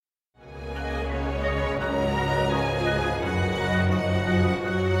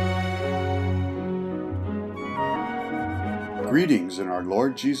Greetings in our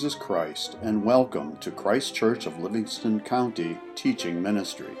Lord Jesus Christ, and welcome to Christ Church of Livingston County Teaching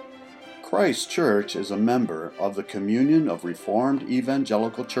Ministry. Christ Church is a member of the Communion of Reformed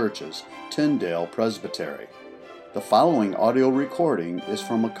Evangelical Churches, Tyndale Presbytery. The following audio recording is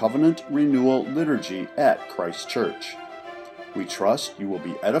from a covenant renewal liturgy at Christ Church. We trust you will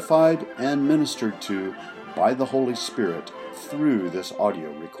be edified and ministered to by the Holy Spirit through this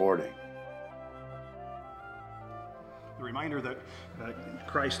audio recording. The reminder that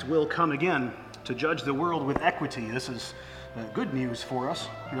Christ will come again to judge the world with equity. This is good news for us.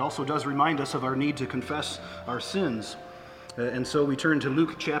 It also does remind us of our need to confess our sins. And so we turn to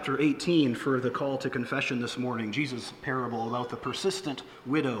Luke chapter 18 for the call to confession this morning. Jesus' parable about the persistent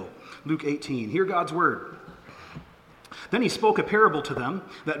widow. Luke 18. Hear God's word. Then he spoke a parable to them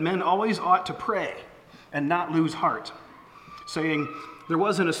that men always ought to pray and not lose heart, saying, there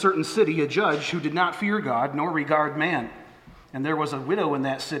was in a certain city a judge who did not fear God nor regard man. And there was a widow in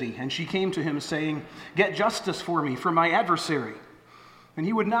that city, and she came to him saying, get justice for me from my adversary. And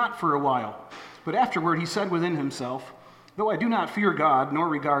he would not for a while. But afterward he said within himself, though I do not fear God nor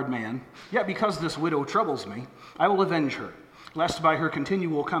regard man, yet because this widow troubles me, I will avenge her, lest by her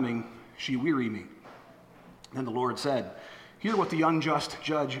continual coming she weary me. Then the Lord said, hear what the unjust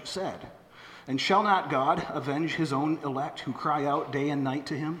judge said. And shall not God avenge his own elect who cry out day and night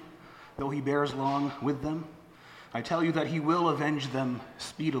to him, though he bears long with them? I tell you that he will avenge them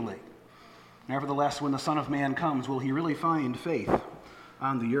speedily. Nevertheless, when the Son of Man comes, will he really find faith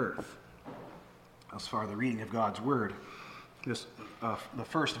on the earth? Thus far, the reading of God's word. The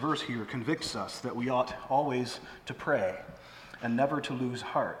first verse here convicts us that we ought always to pray and never to lose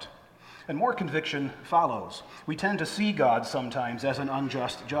heart. And more conviction follows. We tend to see God sometimes as an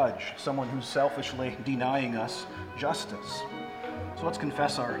unjust judge, someone who's selfishly denying us justice. So let's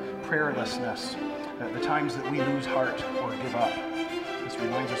confess our prayerlessness at the times that we lose heart or give up. This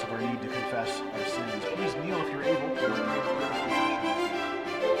reminds us of our need to confess our sins. Please kneel if you're able.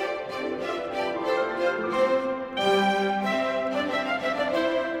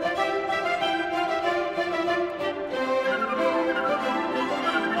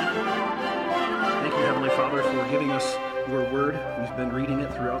 Giving us your word. We've been reading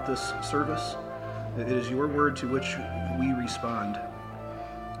it throughout this service. It is your word to which we respond.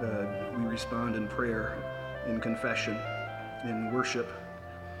 We respond in prayer, in confession, in worship,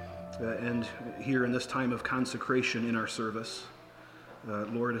 and here in this time of consecration in our service.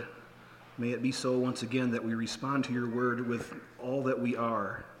 Lord, may it be so once again that we respond to your word with all that we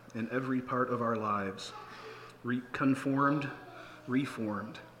are in every part of our lives, conformed,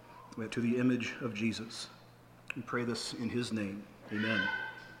 reformed to the image of Jesus. We pray this in his name. Amen.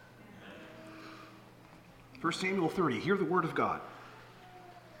 1 Samuel 30, hear the word of God.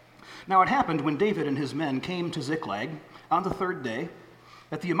 Now it happened when David and his men came to Ziklag on the third day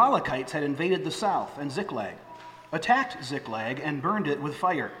that the Amalekites had invaded the south and Ziklag, attacked Ziklag and burned it with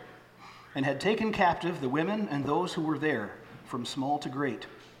fire, and had taken captive the women and those who were there, from small to great.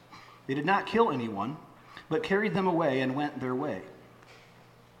 They did not kill anyone, but carried them away and went their way.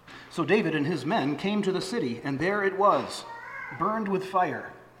 So David and his men came to the city, and there it was, burned with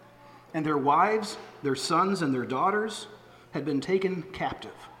fire. And their wives, their sons, and their daughters had been taken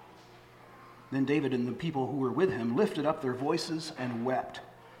captive. Then David and the people who were with him lifted up their voices and wept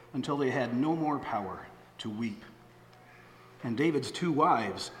until they had no more power to weep. And David's two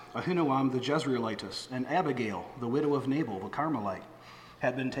wives, Ahinoam the Jezreelitess and Abigail, the widow of Nabal the Carmelite,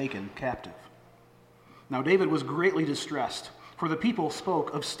 had been taken captive. Now David was greatly distressed, for the people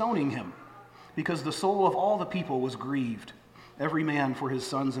spoke of stoning him, because the soul of all the people was grieved, every man for his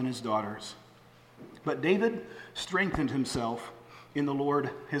sons and his daughters. But David strengthened himself in the Lord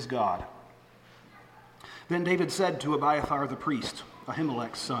his God. Then David said to Abiathar the priest,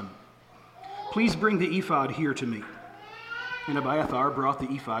 Ahimelech's son, please bring the ephod here to me. And Abiathar brought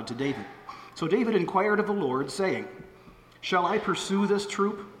the ephod to David. So David inquired of the Lord, saying, shall I pursue this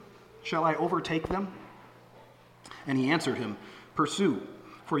troop? Shall I overtake them? And he answered him, pursue,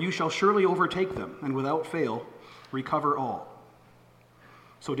 for you shall surely overtake them, and without fail recover all.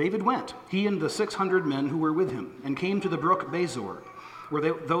 So David went, he and the 600 men who were with him, and came to the brook Bezor,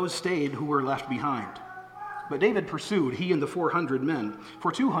 where those stayed who were left behind. But David pursued, he and the 400 men,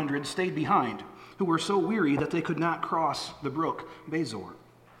 for 200 stayed behind, who were so weary that they could not cross the brook Bezor.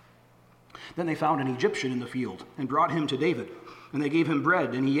 Then they found an Egyptian in the field, and brought him to David, and they gave him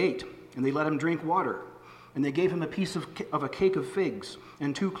bread, and he ate, and they let him drink water. And they gave him a piece of a cake of figs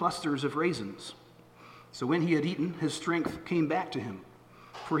and 2 clusters of raisins. So when he had eaten, his strength came back to him,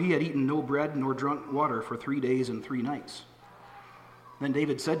 for he had eaten no bread nor drunk water for 3 days and 3 nights. Then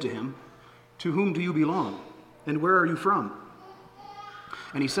David said to him, "To whom do you belong, and where are you from?"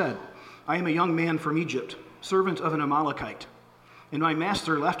 And he said, I am a young man from Egypt, servant of an Amalekite, and my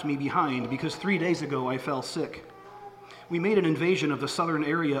master left me behind because 3 days ago I fell sick. We made an invasion of the southern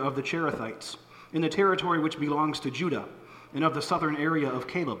area of the Cherethites, in the territory which belongs to Judah, and of the southern area of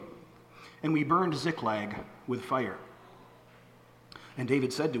Caleb, and we burned Ziklag with fire. And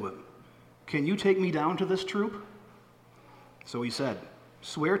David said to him, Can you take me down to this troop? So he said,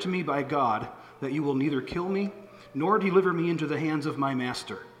 Swear to me by God that you will neither kill me nor deliver me into the hands of my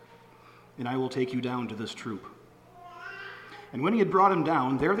master, and I will take you down to this troop. And when he had brought him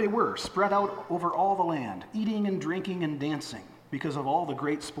down, there they were, spread out over all the land, eating and drinking and dancing, because of all the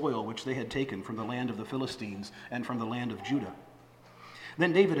great spoil which they had taken from the land of the Philistines and from the land of Judah.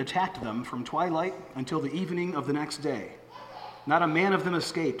 Then David attacked them from twilight until the evening of the next day. Not a man of them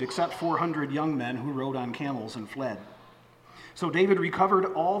escaped, except 400 young men who rode on camels and fled. So David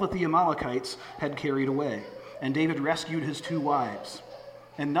recovered all that the Amalekites had carried away, and David rescued his 2 wives.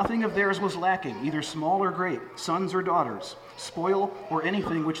 And nothing of theirs was lacking, either small or great, sons or daughters, spoil or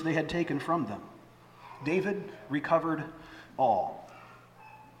anything which they had taken from them. David recovered all.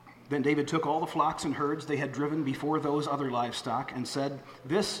 Then David took all the flocks and herds they had driven before those other livestock and said,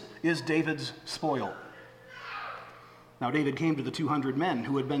 This is David's spoil. Now David came to the 200 men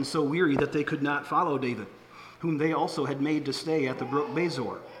who had been so weary that they could not follow David, whom they also had made to stay at the brook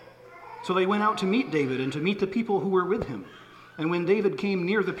Bezor. So they went out to meet David and to meet the people who were with him. And when David came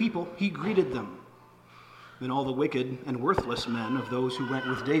near the people, he greeted them. Then all the wicked and worthless men of those who went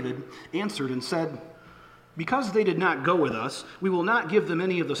with David answered and said, Because they did not go with us, we will not give them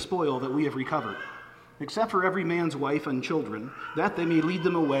any of the spoil that we have recovered, except for every man's wife and children, that they may lead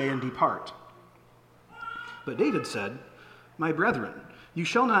them away and depart. But David said, My brethren, you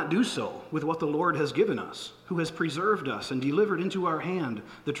shall not do so with what the Lord has given us, who has preserved us and delivered into our hand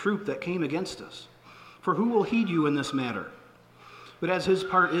the troop that came against us. For who will heed you in this matter? But as his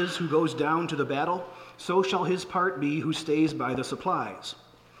part is who goes down to the battle, so shall his part be who stays by the supplies.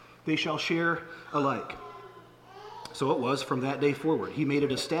 They shall share alike. So it was from that day forward. He made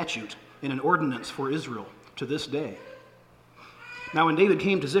it a statute and an ordinance for Israel to this day. Now when David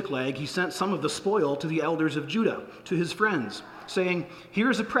came to Ziklag, he sent some of the spoil to the elders of Judah, to his friends, saying, Here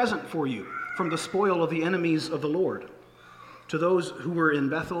is a present for you from the spoil of the enemies of the Lord. To those who were in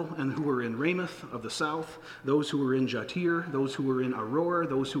Bethel and who were in Ramoth of the south, those who were in Jatir, those who were in Aror,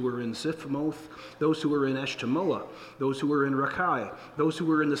 those who were in Siphmoth, those who were in Eshtemoa, those who were in Rakai, those who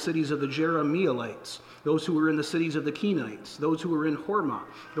were in the cities of the Jerahmeelites, those who were in the cities of the Kenites, those who were in Hormah,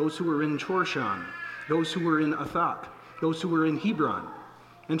 those who were in Chorshan, those who were in Athak, those who were in Hebron,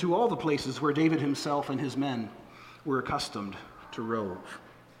 and to all the places where David himself and his men were accustomed to rove.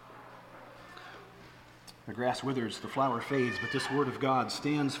 The grass withers, the flower fades, but this word of God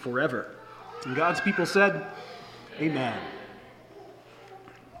stands forever. And God's people said, Amen.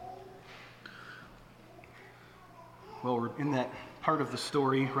 Well, we're in that part of the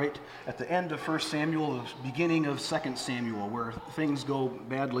story right at the end of 1 Samuel, the beginning of 2 Samuel, where things go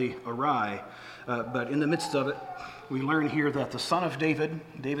badly awry. But in the midst of it, we learn here that the son of David,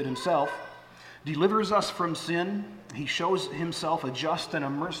 David himself, delivers us from sin. He shows himself a just and a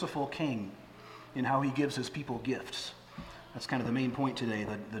merciful king in how he gives his people gifts. That's kind of the main point today,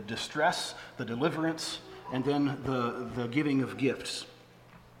 the distress, the deliverance, and then the giving of gifts.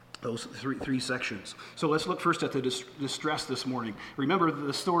 Those three sections. So let's look first at the distress this morning. Remember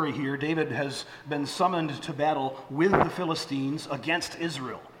the story here. David has been summoned to battle with the Philistines against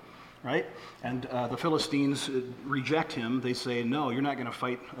Israel, right? And the Philistines reject him. They say, no, you're not going to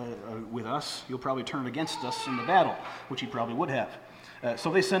fight with us. You'll probably turn against us in the battle, which he probably would have.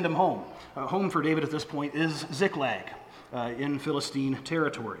 So they send him home. Home for David at this point is Ziklag in Philistine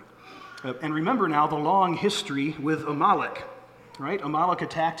territory. And remember now the long history with Amalek. Right? Amalek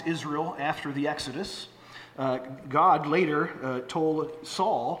attacked Israel after the Exodus. God later told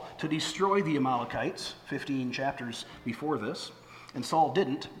Saul to destroy the Amalekites 15 chapters before this, and Saul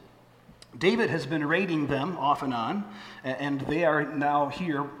didn't. David has been raiding them off and on, and they are now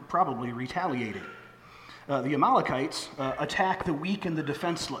here probably retaliating. The Amalekites attack the weak and the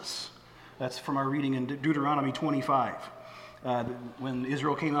defenseless. That's from our reading in Deuteronomy 25. When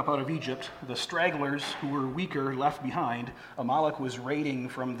Israel came up out of Egypt, the stragglers who were weaker left behind, Amalek was raiding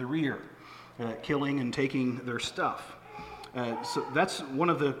from the rear, killing and taking their stuff. So that's one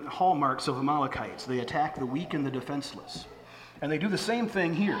of the hallmarks of Amalekites. They attack the weak and the defenseless. And they do the same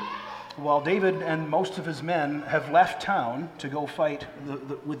thing here. While David and most of his men have left town to go fight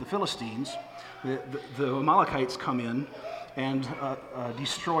with the Philistines, the Amalekites come in and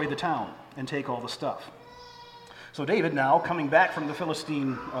destroy the town and take all the stuff. So David now, coming back from the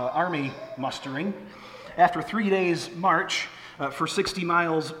Philistine army mustering, after 3 days' march for 60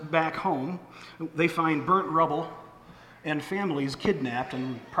 miles back home, they find burnt rubble and families kidnapped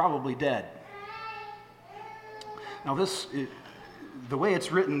and probably dead. Now the way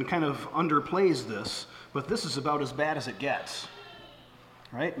it's written kind of underplays this, but this is about as bad as it gets.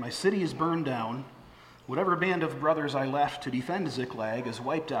 Right? My city is burned down. Whatever band of brothers I left to defend Ziklag is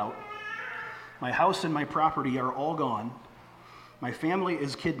wiped out. My house and my property are all gone. My family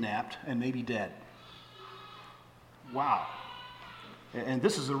is kidnapped and maybe dead. Wow. And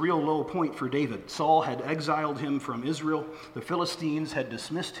this is a real low point for David. Saul had exiled him from Israel. The Philistines had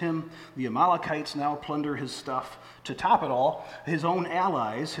dismissed him. The Amalekites now plunder his stuff. To top it all, his own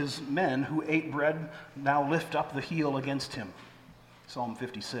allies, his men who ate bread, now lift up the heel against him. Psalm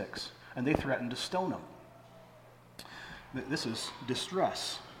 56. And they threaten to stone him. This is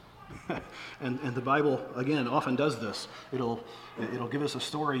distress. and the Bible, again, often does this. It'll give us a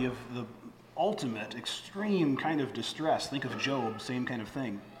story of the ultimate, extreme kind of distress. Think of Job, same kind of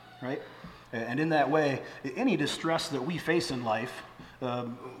thing, right? And in that way, any distress that we face in life,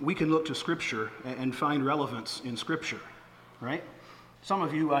 we can look to Scripture and find relevance in Scripture, right? Some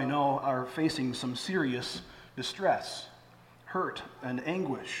of you, I know, are facing some serious distress, hurt, and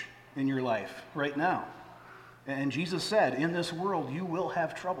anguish in your life right now. And Jesus said, in this world you will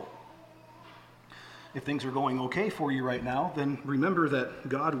have trouble. If things are going okay for you right now, then remember that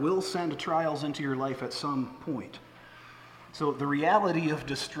God will send trials into your life at some point. So the reality of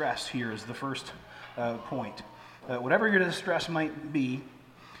distress here is the first point. Whatever your distress might be,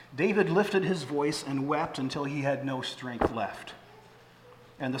 David lifted his voice and wept until he had no strength left.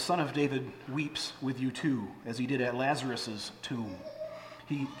 And the Son of David weeps with you too, as he did at Lazarus' tomb.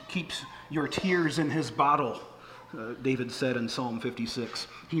 He keeps your tears in his bottle, David said in Psalm 56.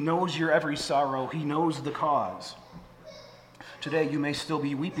 He knows your every sorrow. He knows the cause. Today you may still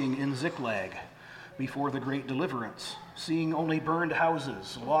be weeping in Ziklag before the great deliverance, seeing only burned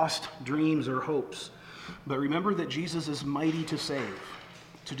houses, lost dreams or hopes. But remember that Jesus is mighty to save,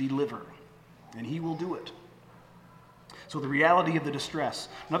 to deliver, and he will do it. So the reality of the distress.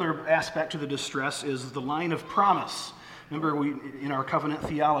 Another aspect to the distress is the line of promise. Remember, in our covenant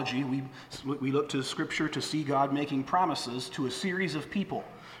theology, we look to Scripture to see God making promises to a series of people,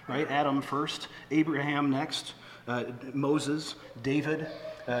 right? Adam first, Abraham next, Moses, David.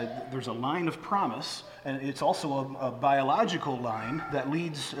 There's a line of promise, and it's also a biological line that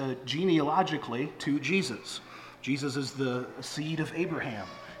leads genealogically to Jesus. Jesus is the seed of Abraham.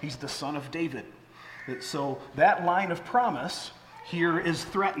 He's the son of David. So that line of promise here is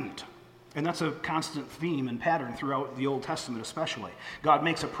threatened. And that's a constant theme and pattern throughout the Old Testament especially. God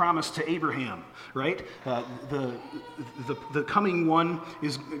makes a promise to Abraham, right? The coming one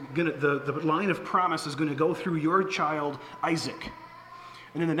is going to, the line of promise is going to go through your child Isaac.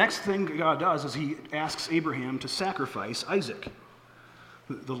 And then the next thing God does is he asks Abraham to sacrifice Isaac.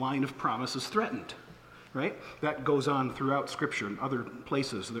 The line of promise is threatened, right? That goes on throughout Scripture and other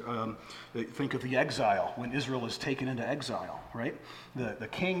places. Think of the exile, when Israel is taken into exile, right? The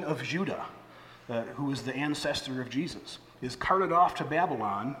king of Judah, who is the ancestor of Jesus, is carted off to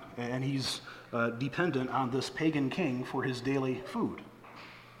Babylon, and he's dependent on this pagan king for his daily food.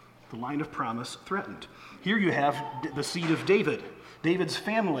 The line of promise threatened. Here you have the seed of David, David's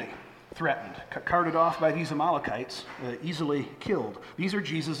family threatened, carted off by these Amalekites, easily killed. These are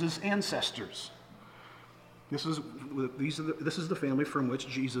Jesus' ancestors. This is the family from which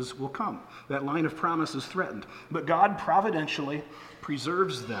Jesus will come. That line of promise is threatened. But God providentially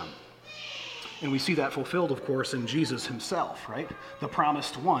preserves them. And we see that fulfilled, of course, in Jesus himself, right? The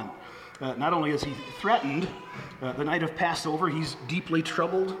promised one. Not only is he threatened, the night of Passover, he's deeply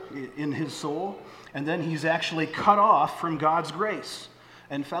troubled in his soul, and then he's actually cut off from God's grace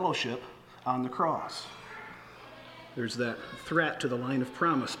and fellowship on the cross. There's that threat to the line of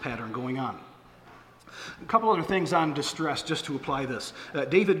promise pattern going on. A couple other things on distress, just to apply this.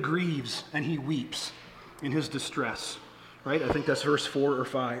 David grieves and he weeps in his distress, right? I think that's verse 4 or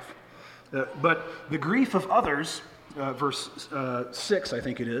 5. But the grief of others, verse 6, I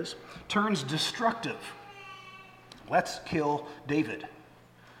think it is, turns destructive. Let's kill David,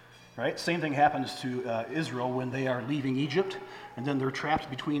 right? Same thing happens to Israel when they are leaving Egypt, and then they're trapped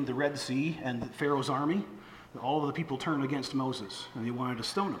between the Red Sea and Pharaoh's army. All of the people turn against Moses, and they wanted to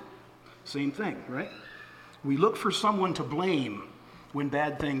stone him. Same thing, right? We look for someone to blame when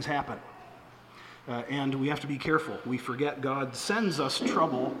bad things happen. And we have to be careful. We forget God sends us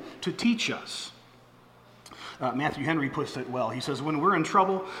trouble to teach us. Matthew Henry puts it well. He says, when we're in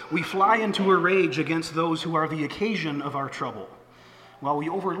trouble, we fly into a rage against those who are the occasion of our trouble, while we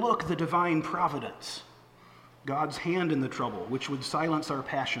overlook the divine providence, God's hand in the trouble, which would silence our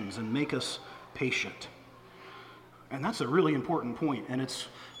passions and make us patient. And that's a really important point, and it's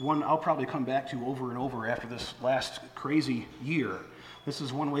one I'll probably come back to over and over after this last crazy year. This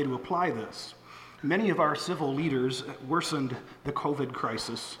is one way to apply this. Many of our civil leaders worsened the COVID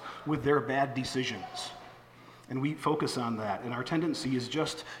crisis with their bad decisions. And we focus on that, and our tendency is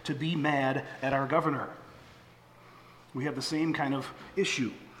just to be mad at our governor. We have the same kind of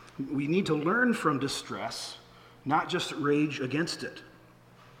issue. We need to learn from distress, not just rage against it.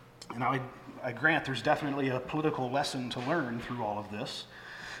 And I grant there's definitely a political lesson to learn through all of this.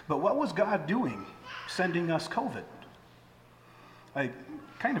 But what was God doing sending us COVID? I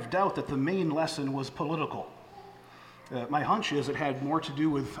kind of doubt that the main lesson was political. My hunch is it had more to do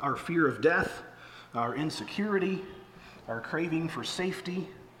with our fear of death, our insecurity, our craving for safety,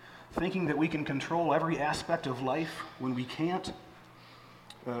 thinking that we can control every aspect of life when we can't.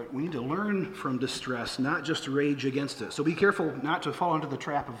 We need to learn from distress, not just rage against it. So be careful not to fall into the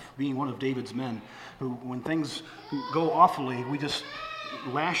trap of being one of David's men, who, when things go awfully, we just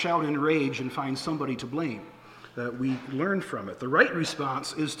lash out in rage and find somebody to blame. We learn from it. The right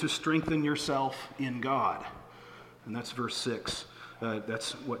response is to strengthen yourself in God. And that's verse 6.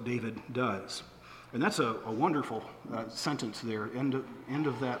 That's what David does. And that's a wonderful sentence there, end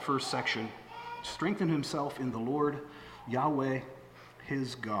of that first section. Strengthen himself in the Lord, Yahweh,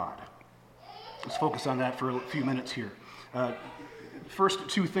 his God. Let's focus on that for a few minutes here. First,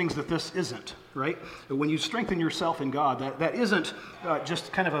 two things that this isn't, right? When you strengthen yourself in God, that isn't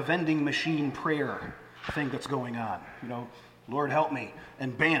just kind of a vending machine prayer thing that's going on. You know, Lord help me,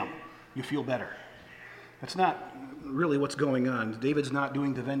 and bam, you feel better. That's not really what's going on. David's not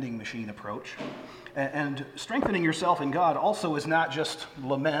doing the vending machine approach. And strengthening yourself in God also is not just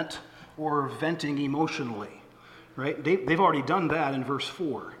lament or venting emotionally, right? They've already done that in verse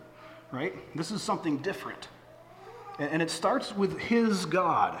 4, right? This is something different. And it starts with his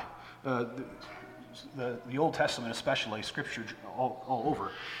God. The Old Testament especially, Scripture all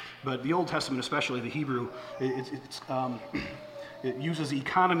over, but the Old Testament especially, the Hebrew, it uses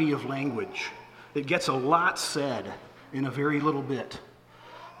economy of language. It gets a lot said in a very little bit.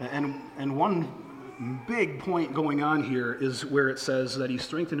 And one big point going on here is where it says that he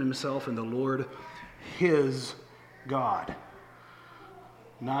strengthened himself in the Lord, his God.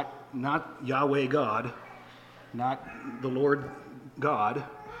 Not Yahweh God, not the Lord God,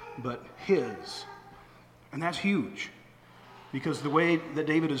 but his. And that's huge, because the way that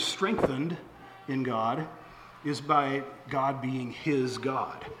David is strengthened in God is by God being his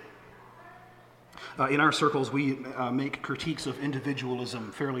God. In our circles, we make critiques of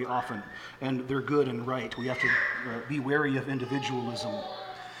individualism fairly often, and they're good and right. We have to be wary of individualism.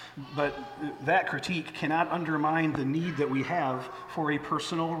 But that critique cannot undermine the need that we have for a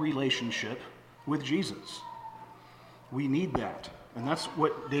personal relationship with Jesus. We need that. And that's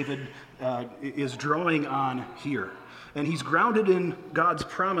what David is drawing on here. And he's grounded in God's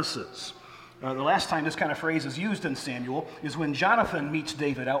promises. The last time this kind of phrase is used in Samuel is when Jonathan meets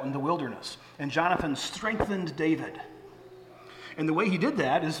David out in the wilderness. And Jonathan strengthened David. And the way he did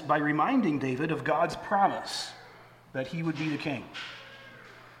that is by reminding David of God's promise that he would be the king.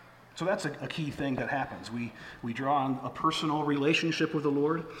 So that's a key thing that happens. We draw on a personal relationship with the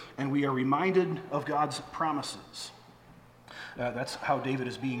Lord, and we are reminded of God's promises. That's how David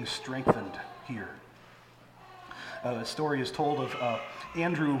is being strengthened here. The story is told of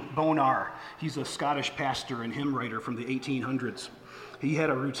Andrew Bonar. He's a Scottish pastor and hymn writer from the 1800s. He had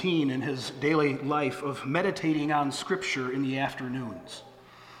a routine in his daily life of meditating on Scripture in the afternoons.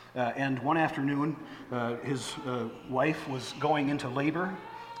 And one afternoon, his wife was going into labor,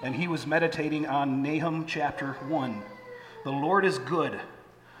 and he was meditating on Nahum chapter 1. The Lord is good,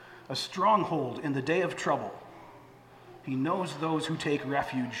 a stronghold in the day of trouble. He knows those who take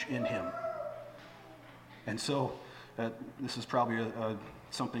refuge in him. And so, this is probably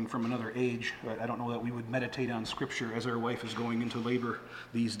something from another age. I don't know that we would meditate on Scripture as our wife is going into labor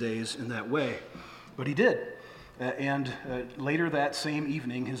these days in that way. But he did. And later that same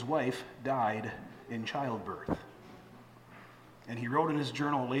evening, his wife died in childbirth. And he wrote in his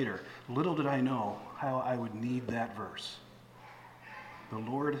journal later, "Little did I know how I would need that verse. The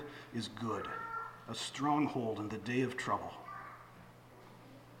Lord is good, a stronghold in the day of trouble."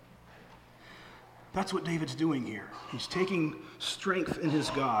 That's what David's doing here. He's taking strength in his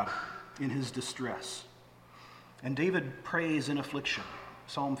God, in his distress. And David prays in affliction.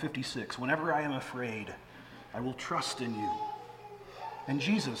 Psalm 56, "Whenever I am afraid, I will trust in you." And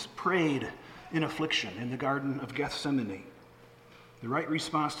Jesus prayed in affliction in the Garden of Gethsemane. The right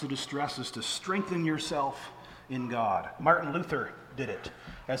response to distress is to strengthen yourself in God. Martin Luther did it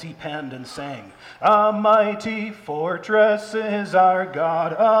as he penned and sang, "A mighty fortress is our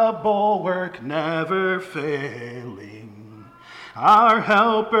God, a bulwark never failing. Our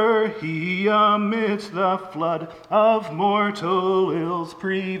helper, he amidst the flood of mortal ills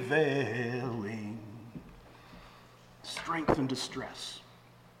prevailing." Strength in distress.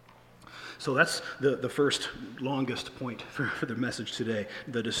 So that's the first longest point for the message today,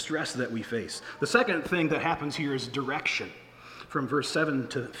 the distress that we face. The second thing that happens here is direction. From verse 7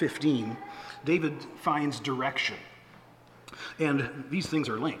 to 15, David finds direction. And these things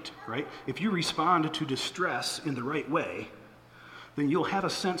are linked, right? If you respond to distress in the right way, then you'll have a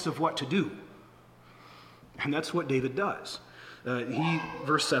sense of what to do. And that's what David does.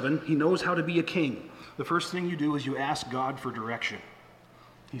 Verse 7, he knows how to be a king. The first thing you do is you ask God for direction.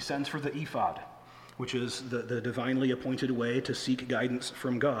 He sends for the ephod, which is the divinely appointed way to seek guidance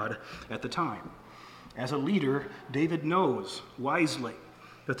from God at the time. As a leader, David knows wisely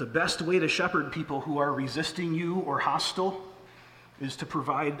that the best way to shepherd people who are resisting you or hostile is to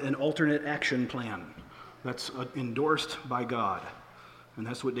provide an alternate action plan that's endorsed by God. And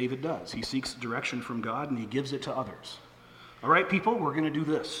that's what David does. He seeks direction from God and he gives it to others. All right, people, we're going to do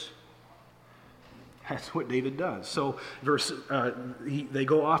this. That's what David does. So they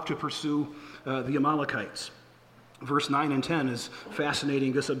go off to pursue the Amalekites. Verse 9 and 10 is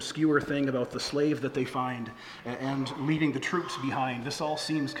fascinating, this obscure thing about the slave that they find and leaving the troops behind. This all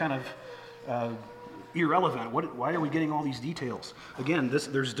seems kind of irrelevant. Why are we getting all these details? Again,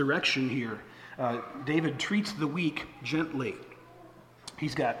 there's direction here. David treats the weak gently.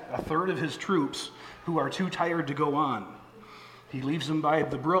 He's got a third of his troops who are too tired to go on. He leaves them by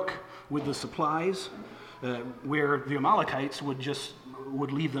the brook with the supplies, where the Amalekites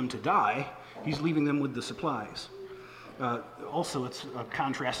would leave them to die. He's leaving them with the supplies. Also, it's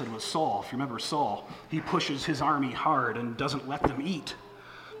contrasted with Saul. If you remember Saul, he pushes his army hard and doesn't let them eat.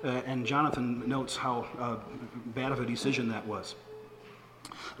 And Jonathan notes how bad of a decision that was.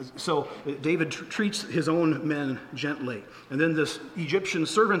 So David treats his own men gently. And then this Egyptian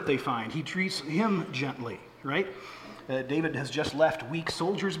servant they find, he treats him gently, right? David has just left weak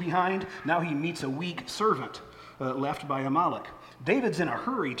soldiers behind. Now he meets a weak servant left by Amalek. David's in a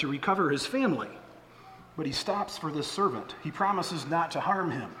hurry to recover his family, but he stops for this servant. He promises not to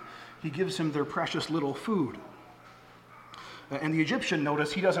harm him. He gives him their precious little food. And the Egyptian,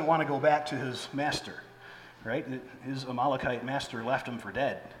 notice, he doesn't want to go back to his master, right? His Amalekite master left him for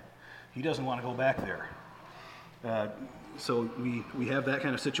dead. He doesn't want to go back there. So we have that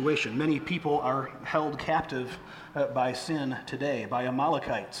kind of situation. Many people are held captive by sin today, by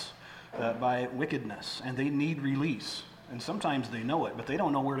Amalekites, by wickedness, and they need release. And sometimes they know it, but they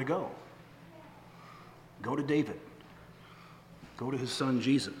don't know where to go. Go to David. Go to his son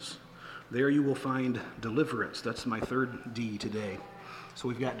Jesus. There you will find deliverance. That's my third D today. So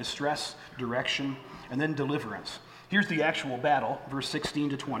we've got distress, direction, and then deliverance. Here's the actual battle, verse 16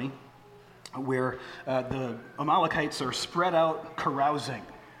 to 20. Where the Amalekites are spread out carousing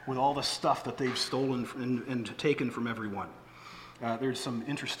with all the stuff that they've stolen and taken from everyone. There's some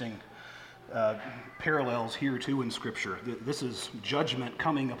interesting parallels here too in Scripture. This is judgment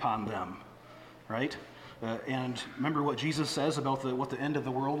coming upon them, right? And remember what Jesus says about what the end of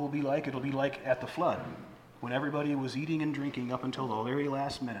the world will be like? It'll be like at the flood, when everybody was eating and drinking up until the very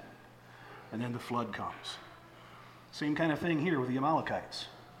last minute, and then the flood comes. Same kind of thing here with the Amalekites.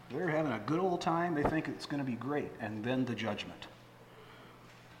 They're having a good old time. They think it's going to be great. And then the judgment.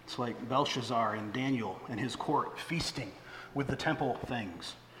 It's like Belshazzar and Daniel and his court feasting with the temple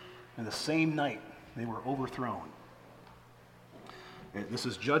things. And the same night, they were overthrown. This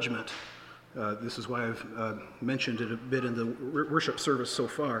is judgment. This is why I've mentioned it a bit in the worship service so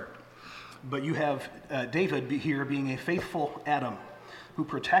far. But you have David here being a faithful Adam who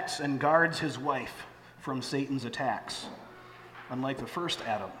protects and guards his wife from Satan's attacks. Unlike the first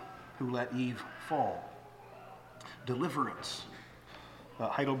Adam, who let Eve fall. Deliverance.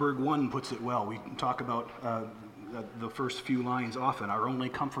 Heidelberg 1 puts it well. We talk about the first few lines often. Our only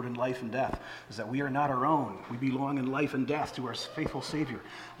comfort in life and death is that we are not our own. We belong in life and death to our faithful Savior.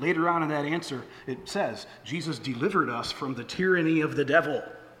 Later on in that answer, it says, Jesus delivered us from the tyranny of the devil.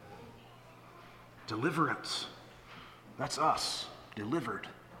 Deliverance. That's us, delivered.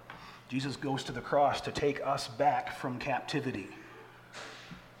 Jesus goes to the cross to take us back from captivity,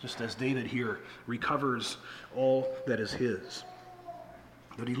 just as David here recovers all that is his.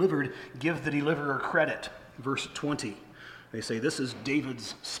 The delivered give the deliverer credit. Verse 20, they say, this is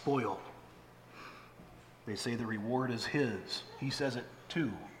David's spoil. They say the reward is his. He says it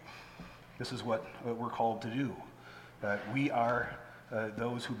too. This is what we're called to do. We are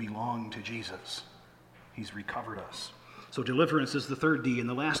those who belong to Jesus. He's recovered us. So deliverance is the third D, and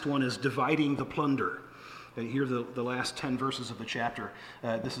the last one is dividing the plunder. And here the last 10 verses of the chapter.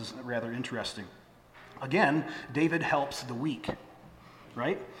 This is rather interesting. Again, David helps the weak,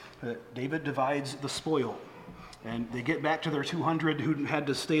 right? David divides the spoil. And they get back to their 200 who had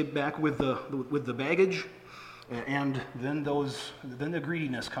to stay back with the baggage, and then the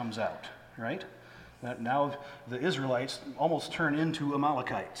greediness comes out, right? Now the Israelites almost turn into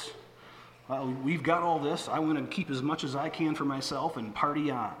Amalekites. We've got all this. I want to keep as much as I can for myself and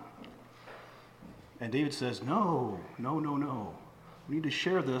party on. And David says, no. We need to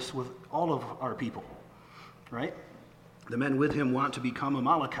share this with all of our people, right? The men with him want to become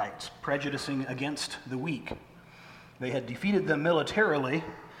Amalekites, prejudicing against the weak. They had defeated them militarily,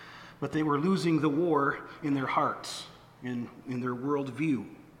 but they were losing the war in their hearts, in their worldview,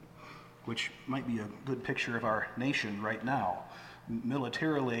 which might be a good picture of our nation right now.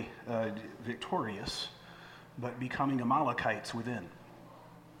 Militarily victorious, but becoming Amalekites within.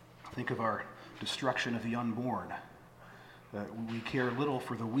 Think of our destruction of the unborn. We care little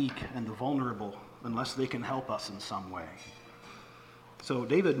for the weak and the vulnerable unless they can help us in some way. So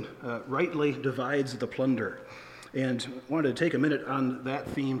David rightly divides the plunder. And I wanted to take a minute on that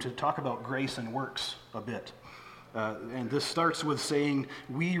theme to talk about grace and works a bit. And this starts with saying,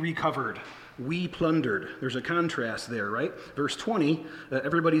 we recovered, we plundered. There's a contrast there, right? Verse 20,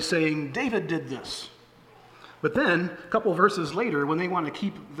 everybody's saying, David did this. But then, a couple verses later, when they want to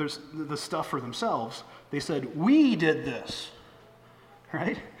keep the stuff for themselves, they said, we did this,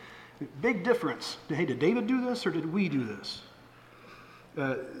 right? Big difference. Hey, did David do this or did we do this?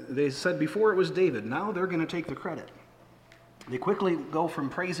 They said before it was David. Now they're going to take the credit. They quickly go from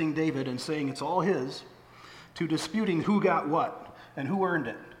praising David and saying it's all his to disputing who got what and who earned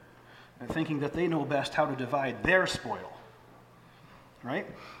it, and thinking that they know best how to divide their spoil. Right?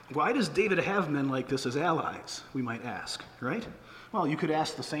 Why does David have men like this as allies, we might ask, right? Well, you could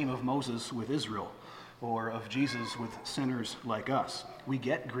ask the same of Moses with Israel, or of Jesus with sinners like us. We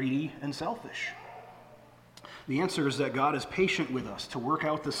get greedy and selfish. The answer is that God is patient with us to work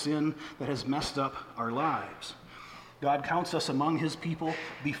out the sin that has messed up our lives. God counts us among his people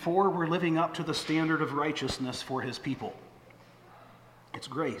before we're living up to the standard of righteousness for his people. It's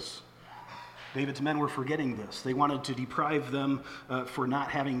grace. David's men were forgetting this. They wanted to deprive them for not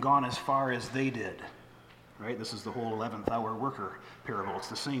having gone as far as they did. Right? This is the whole 11th hour worker parable. It's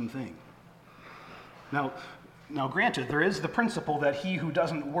the same thing. Now, granted, there is the principle that he who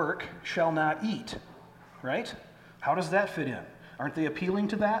doesn't work shall not eat. Right? How does that fit in? Aren't they appealing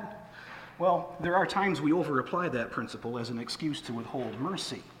to that? Well, there are times we over-apply that principle as an excuse to withhold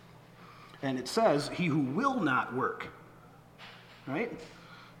mercy. And it says, he who will not work. Right?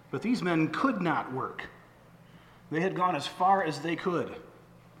 But these men could not work. They had gone as far as they could.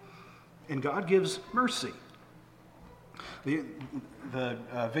 And God gives mercy. The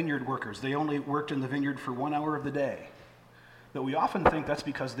vineyard workers, they only worked in the vineyard for 1 hour of the day. But we often think that's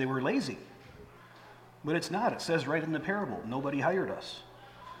because they were lazy. But it's not. It says right in the parable, nobody hired us.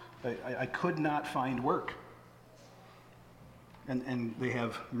 I could not find work. And they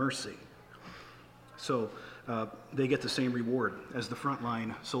have mercy. So they get the same reward as the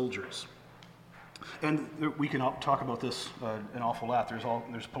frontline soldiers. And we can talk about this an awful lot.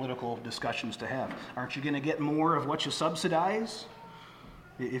 There's political discussions to have. Aren't you going to get more of what you subsidize?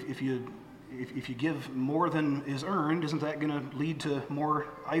 If you give more than is earned, isn't that going to lead to more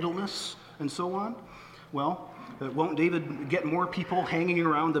idleness and so on? Well, won't David get more people hanging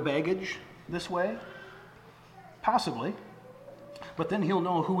around the baggage this way? Possibly. But then he'll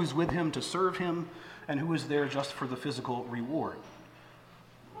know who is with him to serve him and who is there just for the physical reward.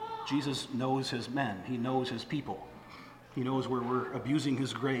 Jesus knows his men. He knows his people. He knows where we're abusing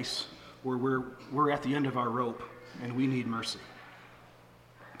his grace, where we're at the end of our rope, and we need mercy.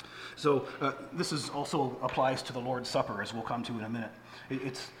 So this is also applies to the Lord's Supper, as we'll come to in a minute.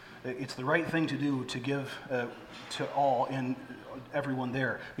 It's the right thing to do to give to all and everyone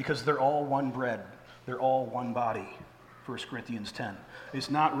there, because they're all one bread. They're all one body, 1 Corinthians 10.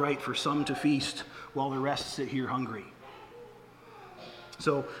 It's not right for some to feast while the rest sit here hungry.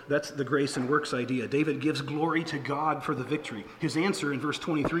 So that's the grace and works idea. David gives glory to God for the victory. His answer in verse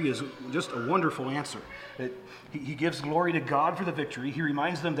 23 is just a wonderful answer. He gives glory to God for the victory. He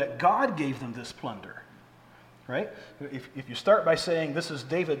reminds them that God gave them this plunder. Right? If you start by saying this is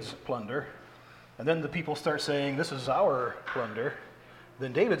David's plunder, and then the people start saying this is our plunder,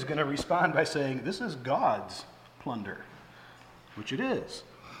 then David's going to respond by saying this is God's plunder, which it is.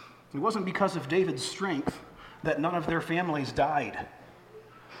 It wasn't because of David's strength that none of their families died.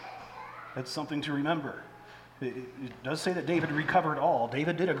 That's something to remember. It does say that David recovered all.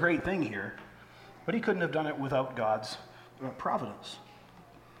 David did a great thing here, but he couldn't have done it without God's providence.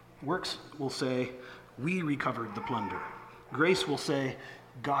 Works will say, we recovered the plunder. Grace will say,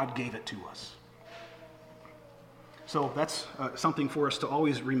 God gave it to us. So that's something for us to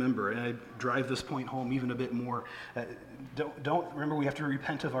always remember, and I drive this point home even a bit more. Don't remember, we have to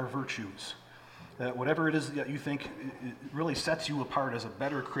repent of our virtues. Whatever it is that you think it really sets you apart as a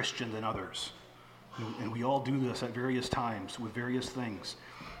better Christian than others. And we all do this at various times with various things.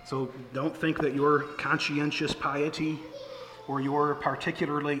 So don't think that your conscientious piety or your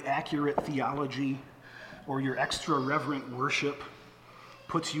particularly accurate theology or your extra reverent worship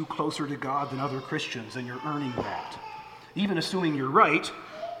puts you closer to God than other Christians, and you're earning that. Even assuming you're right,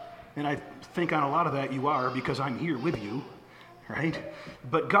 and I think on a lot of that you are because I'm here with you, right?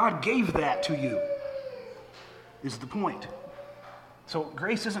 But God gave that to you, is the point. So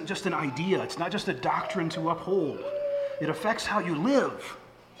grace isn't just an idea. It's not just a doctrine to uphold. It affects how you live,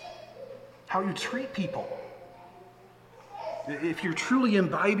 how you treat people. If you're truly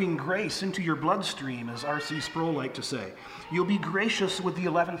imbibing grace into your bloodstream, as R.C. Sproul liked to say, you'll be gracious with the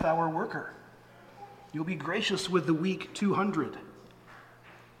 11th hour worker. You'll be gracious with the weak 200.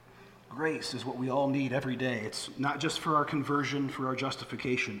 Grace is what we all need every day. It's not just for our conversion, for our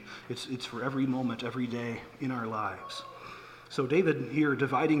justification. It's for every moment, every day in our lives. So David here,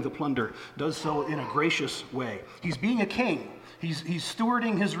 dividing the plunder, does so in a gracious way. He's being a king. He's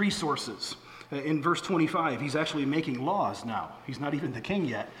stewarding his resources. In verse 25, he's actually making laws now. He's not even the king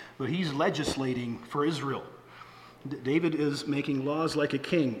yet, but he's legislating for Israel. David is making laws like a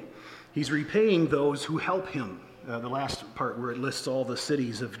king. He's repaying those who help him. The last part where it lists all the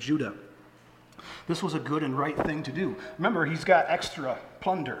cities of Judah. This was a good and right thing to do. Remember, he's got extra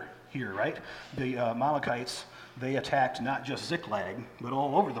plunder here, right? The Amalekites, they attacked not just Ziklag, but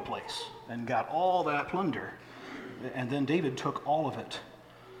all over the place and got all that plunder. And then David took all of it.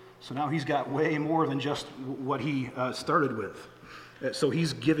 So now he's got way more than just what he started with. So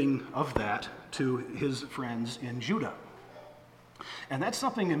he's giving of that to his friends in Judah. And that's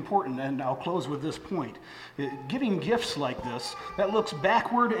something important, and I'll close with this point. Giving gifts like this, that looks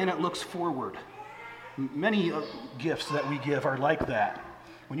backward and it looks forward. Many gifts that we give are like that.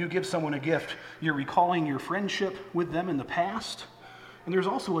 When you give someone a gift, you're recalling your friendship with them in the past, and there's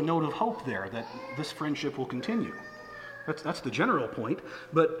also a note of hope there that this friendship will continue. That's the general point.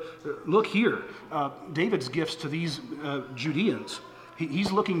 But look here, David's gifts to these Judeans.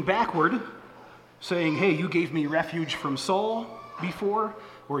 He's looking backward, saying, hey, you gave me refuge from Saul before,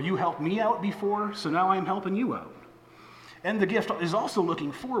 or you helped me out before, so now I'm helping you out. And the gift is also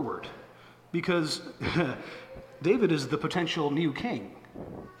looking forward, because David is the potential new king,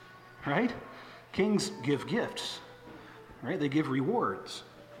 right? Kings give gifts, right? They give rewards.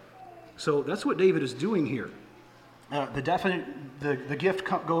 So that's what David is doing here. The gift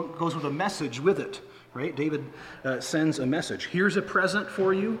goes with a message with it, right? David sends a message. Here's a present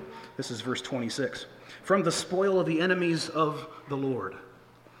for you. This is verse 26. From the spoil of the enemies of the Lord.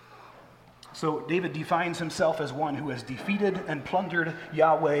 So David defines himself as one who has defeated and plundered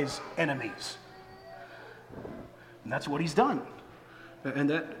Yahweh's enemies. And that's what he's done.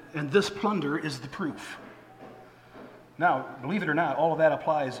 And this plunder is the proof. Now, believe it or not, all of that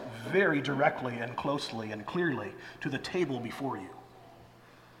applies very directly and closely and clearly to the table before you.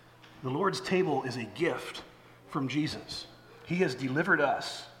 The Lord's table is a gift from Jesus. He has delivered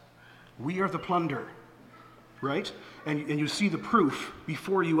us. We are the plunder, right? And you see the proof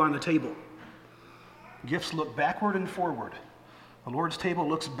before you on the table. Gifts look backward and forward. The Lord's table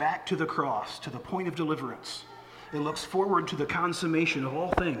looks back to the cross, to the point of deliverance. It looks forward to the consummation of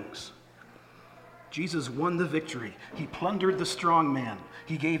all things. Jesus won the victory. He plundered the strong man.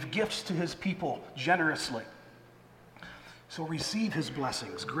 He gave gifts to his people generously. So receive his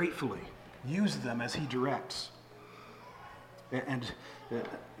blessings gratefully. Use them as he directs. And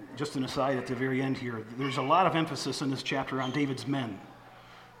just an aside at the very end here, there's a lot of emphasis in this chapter on David's men.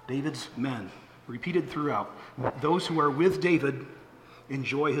 David's men, repeated throughout. Those who are with David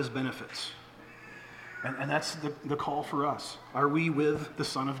enjoy his benefits. And that's the call for us. Are we with the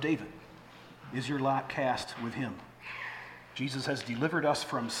Son of David? Is your lot cast with him? Jesus has delivered us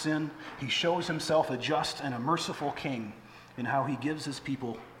from sin. He shows himself a just and a merciful king in how he gives his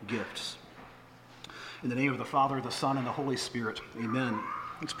people gifts. In the name of the Father, the Son, and the Holy Spirit, amen.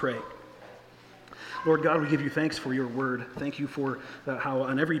 Let's pray. Lord God, we give you thanks for your word. Thank you for how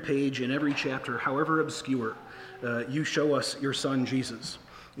on every page, in every chapter, however obscure, you show us your Son, Jesus,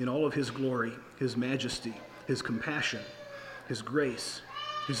 in all of his glory, his majesty, his compassion, his grace,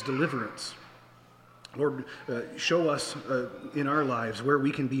 his deliverance. Lord, show us in our lives where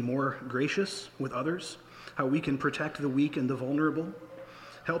we can be more gracious with others, how we can protect the weak and the vulnerable,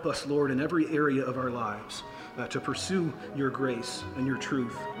 Help us, Lord, in every area of our lives to pursue your grace and your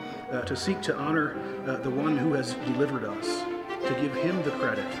truth, to seek to honor the one who has delivered us, to give him the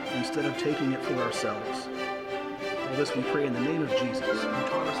credit instead of taking it for ourselves. All this we pray in the name of Jesus, who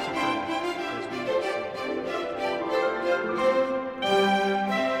taught us to pray as we sing.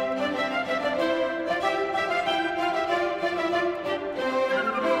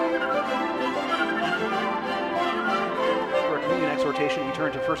 For a communion exhortation, we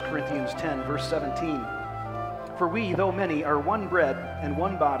turn to 1 Corinthians 10, verse 17. For we, though many, are one bread and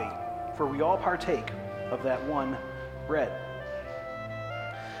one body, for we all partake of that one bread.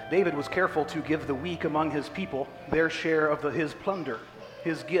 David was careful to give the weak among his people their share of his plunder,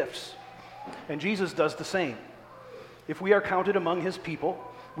 his gifts. And Jesus does the same. If we are counted among his people,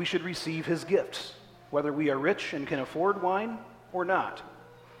 we should receive his gifts, whether we are rich and can afford wine or not.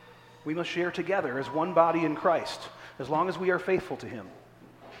 We must share together as one body in Christ, as long as we are faithful to him.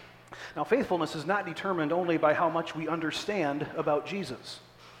 Now, faithfulness is not determined only by how much we understand about Jesus.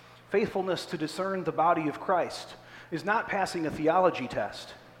 Faithfulness to discern the body of Christ is not passing a theology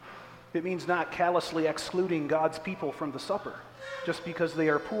test. It means not callously excluding God's people from the supper just because they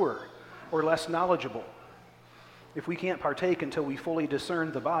are poor or less knowledgeable. If we can't partake until we fully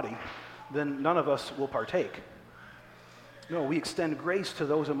discern the body, then none of us will partake. No, we extend grace to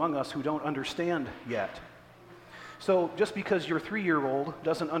those among us who don't understand yet. So just because your 3-year-old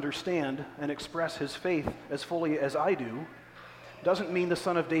doesn't understand and express his faith as fully as I do, doesn't mean the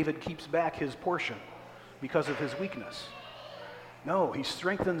Son of David keeps back his portion because of his weakness. No, he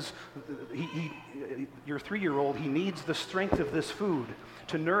strengthens, your 3-year-old, he needs the strength of this food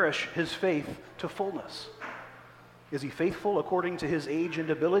to nourish his faith to fullness. Is he faithful according to his age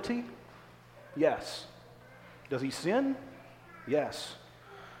and ability? Yes. Does he sin? Yes.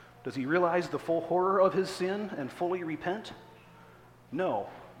 Does he realize the full horror of his sin and fully repent? No.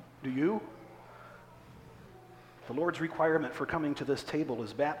 Do you? The Lord's requirement for coming to this table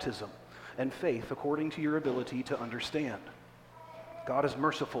is baptism and faith according to your ability to understand. God is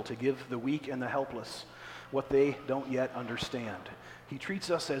merciful to give the weak and the helpless what they don't yet understand. He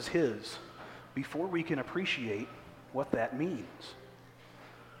treats us as his before we can appreciate what that means.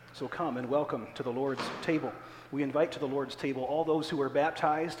 So come and welcome to the Lord's table. We invite to the Lord's table all those who are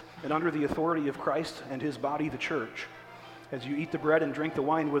baptized and under the authority of Christ and his body, the church. As you eat the bread and drink the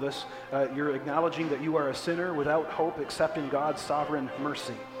wine with us, you're acknowledging that you are a sinner without hope except in God's sovereign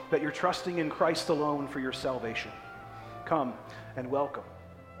mercy, that you're trusting in Christ alone for your salvation. Come and welcome.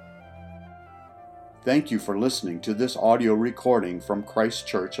 Thank you for listening to this audio recording from Christ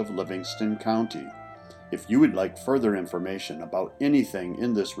Church of Livingston County. If you would like further information about anything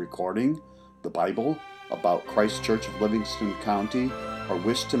in this recording, the Bible, about Christ Church of Livingston County, or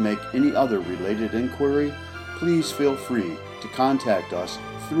wish to make any other related inquiry, please feel free to contact us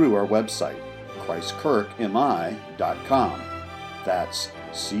through our website, christkirkmi.com. That's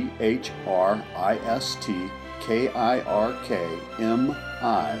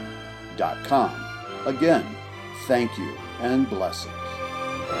CHRISTKIRKMI.com. Again, thank you and blessings.